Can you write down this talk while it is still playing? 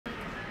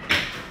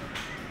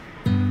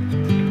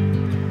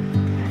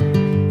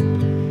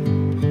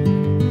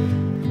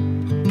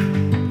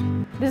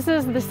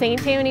This is the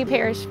St. Tammany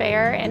Parish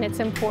Fair, and it's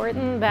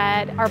important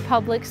that our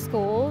public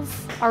schools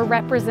are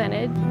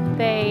represented.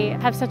 They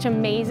have such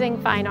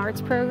amazing fine arts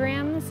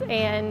programs,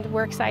 and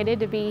we're excited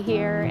to be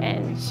here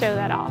and show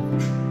that off.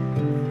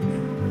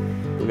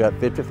 We've got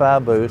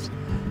 55 booths,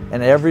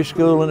 and every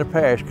school in the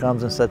parish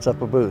comes and sets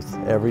up a booth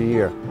every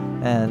year.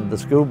 And the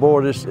school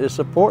board is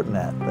supporting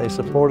that. They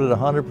support it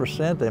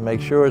 100%. They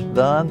make sure it's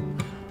done.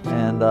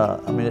 And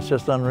I mean, it's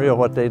just unreal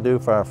what they do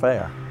for our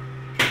fair.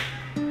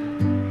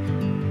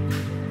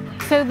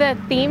 So the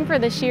theme for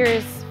this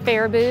year's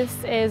fair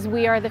booths is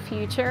 "We Are the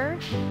Future."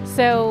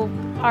 So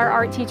our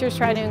art teachers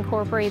try to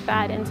incorporate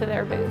that into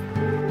their booth.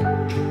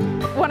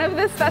 One of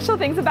the special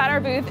things about our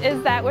booth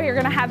is that we're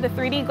going to have the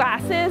 3D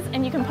glasses,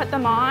 and you can put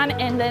them on,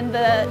 and then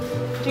the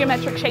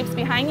geometric shapes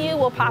behind you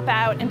will pop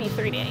out and be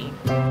 3D.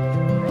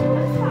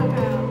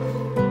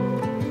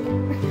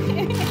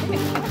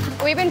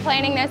 We've been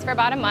planning this for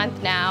about a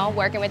month now,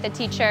 working with the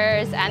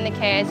teachers and the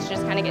kids,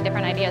 just kind of get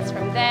different ideas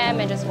from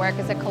them and just work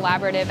as a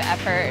collaborative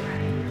effort.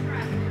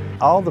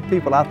 All the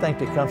people I think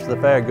that comes to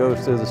the fair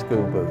goes through the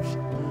school booths,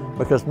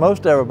 because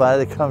most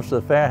everybody that comes to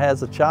the fair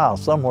has a child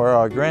somewhere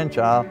or a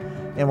grandchild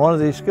in one of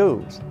these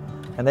schools,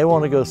 and they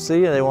want to go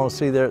see and they want to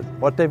see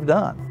what they've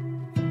done.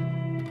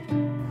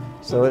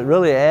 So it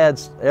really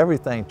adds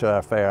everything to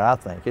our fair, I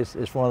think.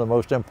 It's one of the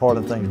most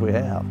important things we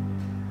have.